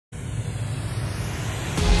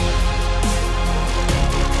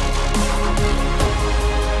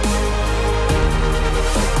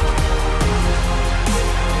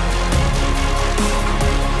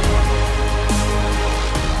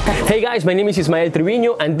Hey guys, my name is Ismael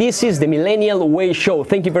Trevino and this is the Millennial Way Show.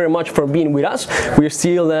 Thank you very much for being with us. We're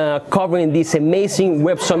still covering this amazing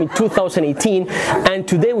Web Summit 2018 and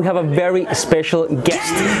today we have a very special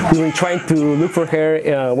guest. We've been trying to look for her,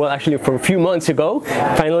 well actually for a few months ago.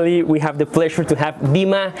 Finally we have the pleasure to have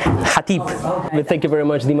Dima Khatib. But thank you very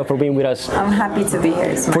much Dima for being with us. I'm happy to be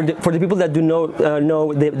here. For the people that do know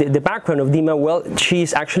the background of Dima, well,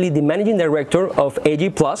 she's actually the managing director of AG+,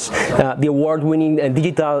 the award-winning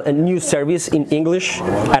digital news service in English,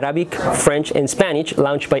 Arabic, French, and Spanish,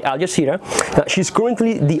 launched by Al Jazeera. She's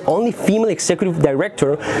currently the only female executive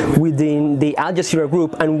director within the Al Jazeera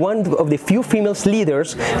group and one of the few female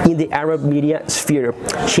leaders in the Arab media sphere.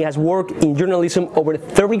 She has worked in journalism over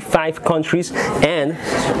 35 countries, and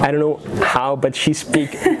I don't know how, but she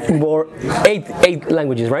speaks eight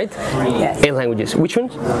languages, right? Yes. 8 languages. Which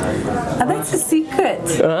ones? That's a secret.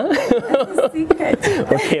 That's a secret.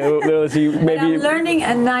 Okay, we'll see. Maybe I'm learning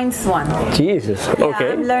a 9th one. Jesus. Yeah,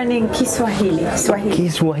 okay. I'm learning Kiswahili.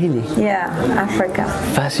 Kiswahili. Yeah, Africa.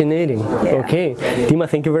 Fascinating. Yeah. Okay. Dima,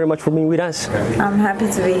 thank you very much for being with us. I'm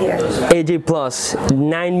happy to be here. AJ Plus,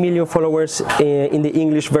 9 million followers in the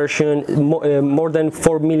English version, more than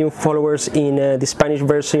 4 million followers in the Spanish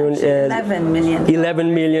version. 11 million.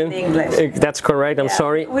 11 million. In English. That's correct. I'm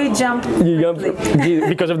sorry. We jumped. You jumped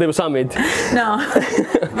because of the summit. No,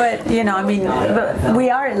 but you know, I mean, but we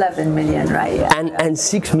are 11 million, right? Yeah. And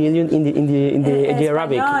 6 million in the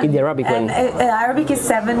Arabic one. Arabic is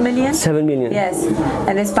 7 million. 7 million. Yes,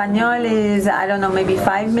 and Espanol is, I don't know, maybe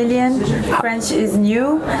 5 million. French is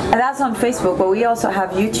new, and that's on Facebook. But we also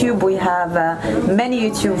have YouTube. We have many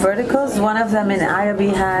YouTube verticals. One of them in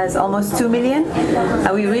Arabic has almost 2 million.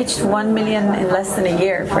 We reached 1 million in less than a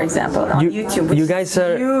year, for example, on YouTube. You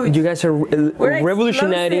guys are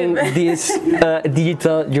revolutionizing this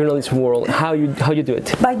digital journalism world. How you do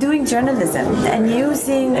it? By doing journalism and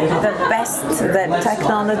using the best that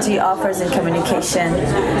technology offers in communication,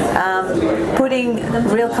 putting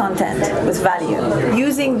real content with value,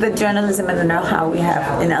 using the journalism and the know-how we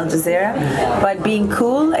have in Al Jazeera, but being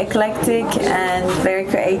cool, eclectic, and very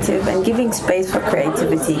creative, and giving space for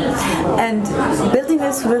creativity, and building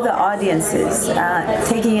this with the audiences,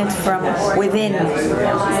 taking it from within,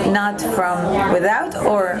 not from without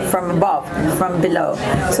or from above, from below.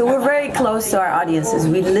 So we're very close to our audiences.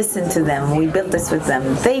 We listen to them. We build this with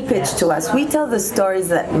them. They pitch to us. We tell the stories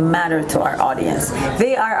that matter to our audience.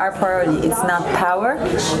 They are our priority. It's not power,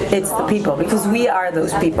 it's the people, because we are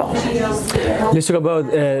those people. Let's talk about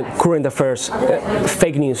current affairs,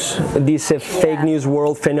 fake news, this fake news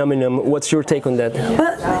world phenomenon. What's your take on that?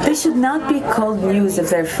 Well, they should not be called news if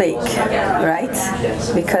they're fake, right?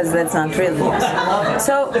 Because that's not real news.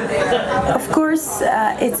 So, of course,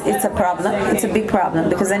 it's a problem. It's a big problem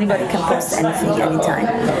because anybody can post anything, anytime.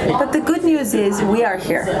 But the good news is we are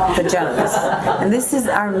here, the journalists, and this is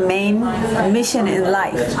our main mission in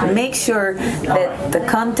life. Make sure that the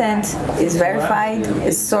content is verified,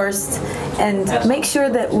 is sourced, and make sure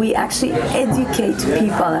that we actually educate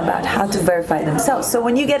people about how to verify themselves. So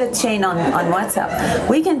when you get a chain on WhatsApp,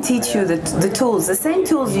 we can teach you the tools, the same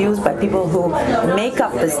tools used by people who make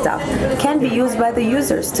up the stuff can be used by the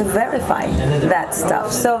users to verify that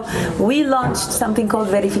stuff. So we launched something called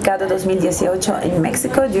Verificado 2018 in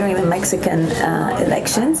Mexico during the Mexican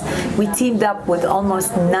elections. We teamed up with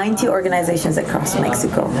almost 90 organizations across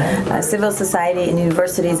Mexico, civil society and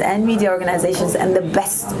universities and media organizations and the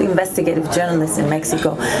best investigative journalists in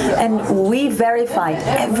Mexico. And we verified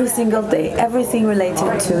every single day everything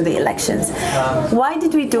related to the elections. Why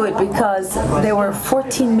did we do it? Because there were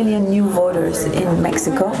 14 million new voters in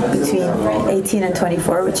Mexico between 18 and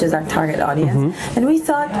 24, which is our target audience. And we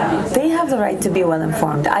thought they have the right to be well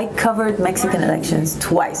informed. I covered Mexican elections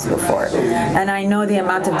twice before, and I know the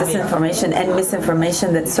amount of disinformation and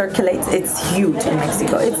misinformation that circulates. It's huge in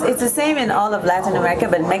Mexico. It's the same in all of Latin America,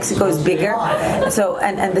 but Mexico is bigger. So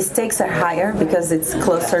and the stakes are higher because it's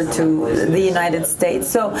closer to the United States.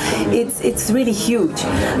 So it's really huge.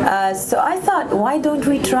 So I thought, why don't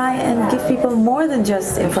we try and give people more than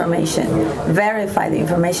just information? Verify the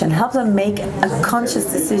information, help them make a conscious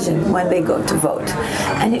decision when they go to vote.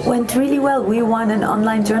 And it went really well. We won an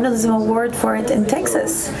online journalism award for it in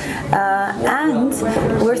Texas. And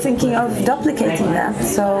we're thinking of duplicating that.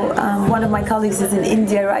 So one of my colleagues is in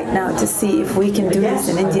India right now to see if we can do this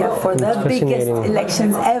in India for the biggest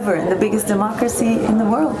elections ever and the biggest democracy in the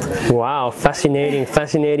world. Wow, fascinating,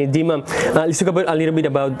 fascinating. Dima, let's talk about a little bit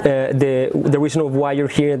about the reason of why you're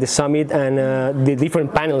here at the summit and the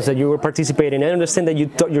different panels that you were participating in. I understand that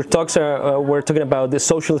your talks were talking about the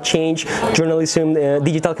social change, journalism,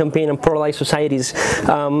 digital campaign and polarized societies.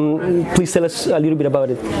 Please tell us a little bit about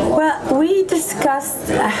it. Well, we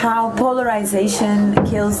discussed how polarization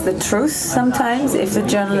kills the truth sometimes if the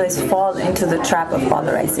journalists fall into the trap of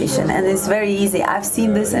polarization. And it's very easy. I've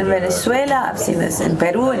seen this in Venezuela, I've seen this in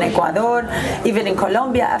Peru, in Ecuador, even in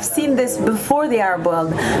Colombia. I've seen this before the Arab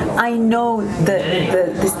world. I know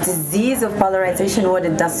this disease of polarization, what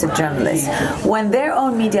it does to journalists. When their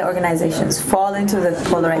own media organizations fall into the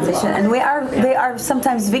polarization, and they are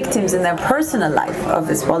sometimes victims in their personal life of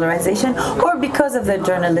this polarization, or because of their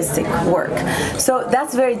journalistic work. So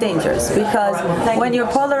that's very dangerous, because when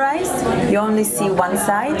you're polarized, you only see one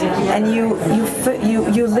side, and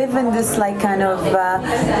you live in this like kind of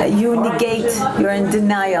you negate, you're in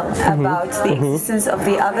denial about the existence of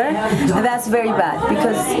the other, and that's very bad,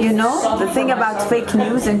 because the thing about fake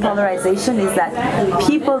news and polarization is that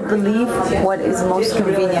people believe what is most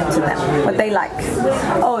convenient to them, what they like.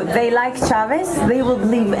 Oh, they like Chavez, they will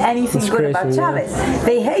believe anything good about Chavez.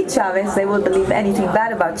 They hate Chavez, they will believe anything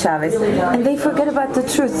bad about Chavez, and they forget about the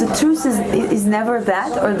truth. The truth is never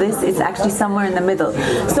that or this, it's actually somewhere in the middle.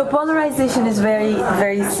 So polarization is very,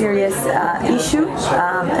 very serious issue,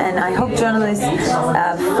 and I hope journalists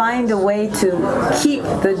find a way to keep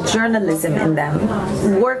the journalism in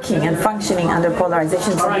them working and functioning under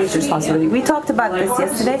polarization and huge responsibility. We talked about this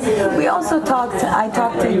yesterday. We also talked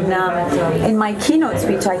in my keynote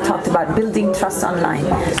speech, I talked about building trust online.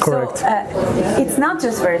 Correct. So it's not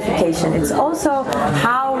just verification, it's also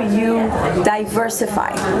how you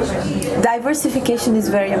diversify. Diversification is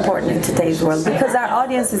very important in today's world, because our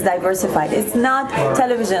audience is diversified. It's not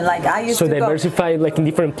television like I used to go. So diversified like in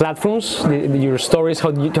different platforms, your stories, how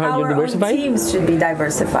you diversify? Our own teams should be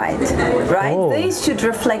diversified, right? Oh. They should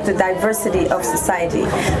reflect the diversity of society.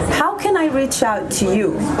 How can I reach out to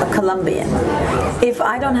you, a Colombian, if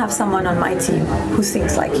I don't have someone on my team who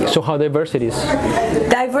thinks like you? So how diversity is?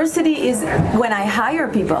 Diversity is when I hire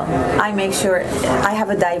people, I make sure I have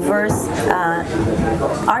a diverse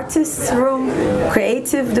artists room,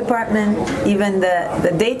 creative department, even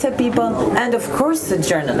the data people, and of course the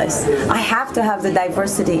journalists. I have to have the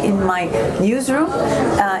diversity in my newsroom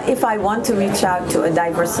if I want to reach out to a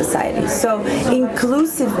diverse society. So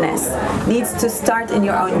inclusiveness needs to start in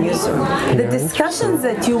your own newsroom. The discussions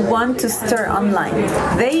that you want to stir online,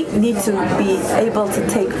 they need to be able to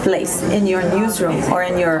take place in your newsroom or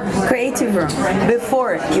in your creative room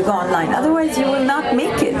before you go online. Otherwise, you will not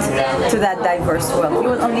make it to that diverse world. You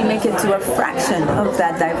will only make it to a fraction of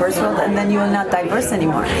that diverse world, and then you will not diverse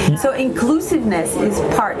anymore. So inclusiveness is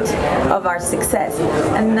part of our success.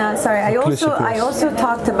 And I also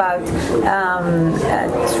talked about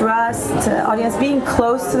trust, audience, being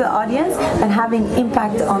close to the audience and having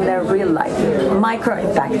impact on their real life, micro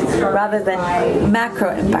impact rather than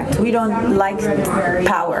macro impact. We don't like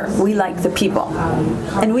power, we like the people,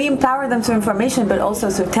 and we empower them through information, but also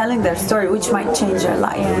through telling their story, which might change their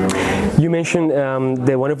life. You mentioned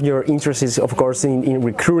that one of your interests is, of course, in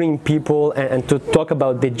recruiting people and to talk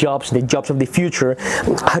about the jobs of the future.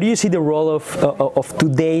 How do you see the role of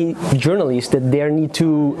today journalists, that they need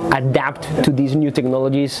to adapt to these new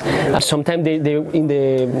technologies? Sometimes they in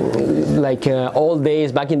the old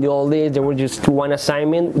days, back in the old days, there were just one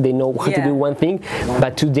assignment, they know how to do one thing,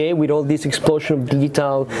 but today with all this explosion of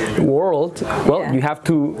digital world, you have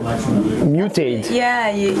to mutate. Yeah,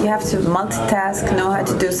 you have to multitask, know how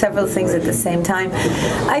to do several things at the same time.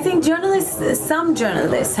 I think some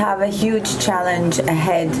journalists have a huge challenge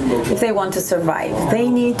ahead if they want to survive. They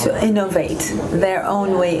need to innovate their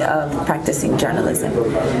own way of practicing journalism.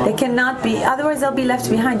 They cannot be, otherwise they'll be left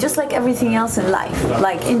behind, just like everything else in life.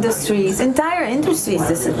 Like entire industries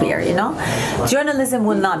disappear, Journalism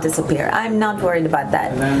will not disappear. I'm not worried about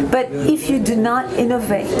that. But if you do not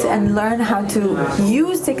innovate and learn how to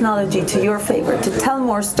use technology to your favor, to tell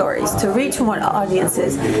more stories, to reach more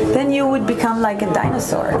audiences, then you would become like a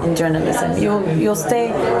dinosaur in journalism. You'll stay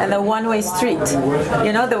in a one-way street.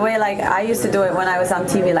 The way like I used to do it when I was on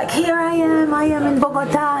TV, like here I am in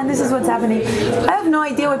Bogota, and this is what's happening. I have no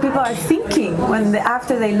idea what people are thinking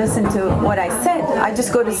after they listen to what I said. I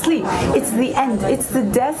just go to sleep. It's the end. It's the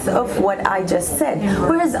death of what I just said.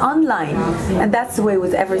 Whereas online, and that's the way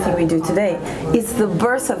with everything we do today, it's the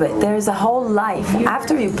birth of it. There's a whole life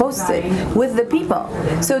after you post it with the people.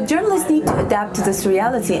 So journalists need to adapt to this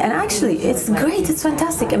reality, and actually it's great, it's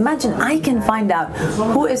fantastic. Imagine I can find out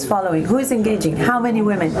who is following, who is engaging, how many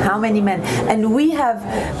women, how many men, and we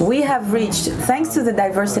have reached, thanks to the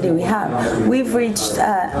diversity we've reached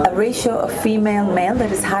a ratio of female-male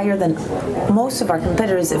that is higher than most of our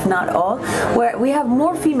competitors, if not all, where we have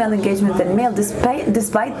more female engagement than male,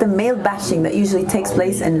 despite the male bashing that usually takes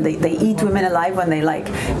place, and they eat women alive when they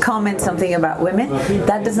comment something about women.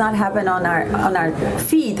 that does not happen on our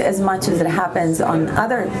feed as much as it happens on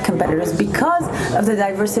other competitors because of the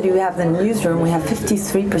diversity we have in the newsroom. We have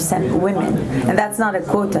 53% women, and that's not a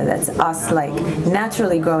quota. That's us, like,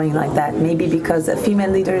 naturally growing like that. Maybe because a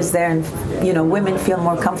female leader is there, and women feel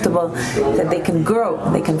more comfortable that they can grow,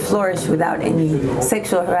 they can flourish without any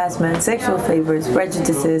sexual harassment, sexual favors,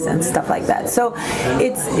 prejudices, and stuff like that. So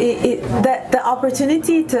it's the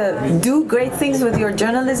opportunity to do great things with your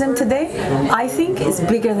journalism today, I think, is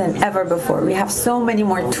bigger than ever before. We have so many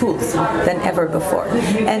more tools than ever before.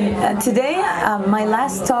 And today, my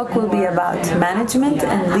last talk will be about management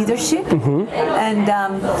and leadership. And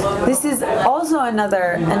this is also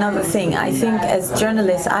another thing. I think as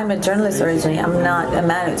journalists, I'm a journalist originally, I'm not a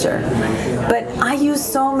manager, but I use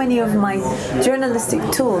so many of my journalistic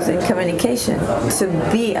tools in communication to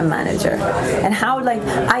be a manager. And how, like,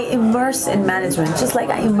 I immerse in management, just like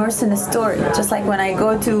I immerse in a story, just like when I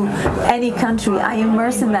go to any country, I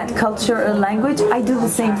immerse in that culture or language. I do the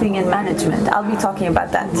same thing in management. I'll be talking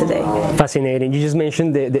about that today. Fascinating. You just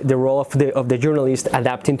mentioned the role of the journalist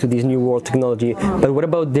adapting to this new world technology, but what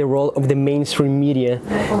about the role of the mainstream media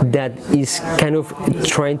that is kind of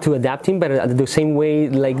trying to adapt in, but at the same way,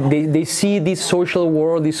 like they see this social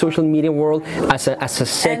world, this social media world as a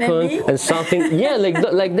second enemy? And something, yeah,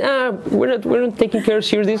 we're not taking care of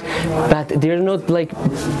this, but they're not like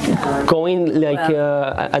going like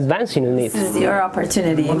advancing in it. This is your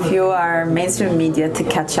opportunity. If you are mainstream media, to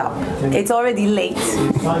catch up. It's already late,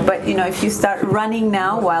 but if you start running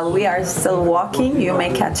now while we are still walking, you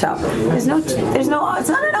may catch up. It's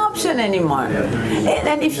not an option anymore.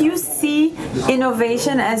 And if you see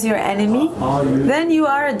innovation as your enemy, then you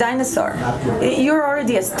are a dinosaur. You're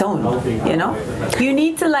already a stone. You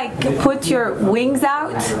need to put your wings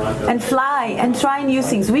out and fly and try new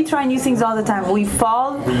things. We try new things all the time. We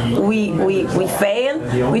fall, we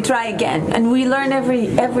fail, we try again, and we learn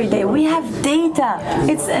every day. We have data.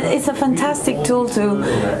 It's a fantastic tool to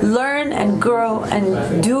learn and grow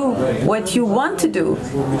and do what you want to do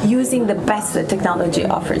using the best that technology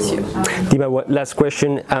offers you. Dima, last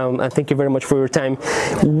question, and thank you very much for your time.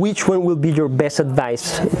 Which one will be your best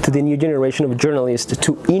advice to the new generation of journalists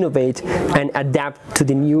to innovate and adapt to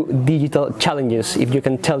the new digital challenges? If you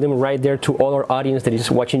can tell them right there to all our audience that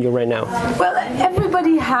is watching you right now. Well,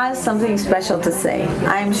 everybody has something special to say.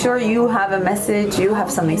 I'm sure you have a message, you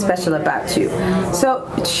have something special about you. So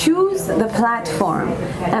choose the platform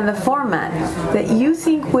and the format that you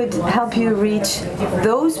think would help you reach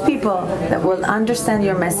those people that will understand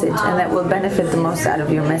your message and that will benefit the most out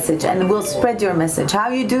of your message and will spread your message. How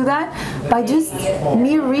you do that? By just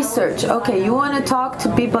mere research. Okay, you want to talk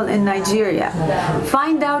to people in Nigeria.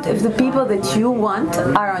 Find out if the people that you want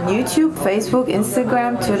are on YouTube, Facebook,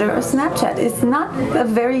 Instagram, Twitter, or Snapchat. It's not a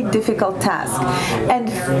very difficult task. And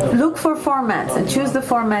look for formats and choose the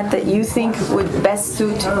format that you think would best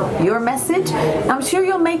suit your message. I'm sure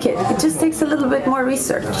you'll make it. It just takes a little bit more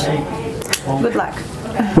research. Good luck.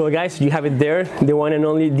 Well, guys, you have it there, the one and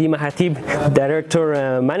only Dima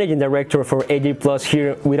Khatib, managing director for AJ Plus,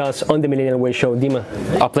 here with us on the Millennial Way Show. Dima,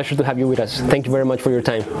 a pleasure to have you with us. Thank you very much for your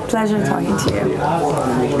time. Pleasure talking to you.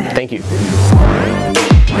 Thank you.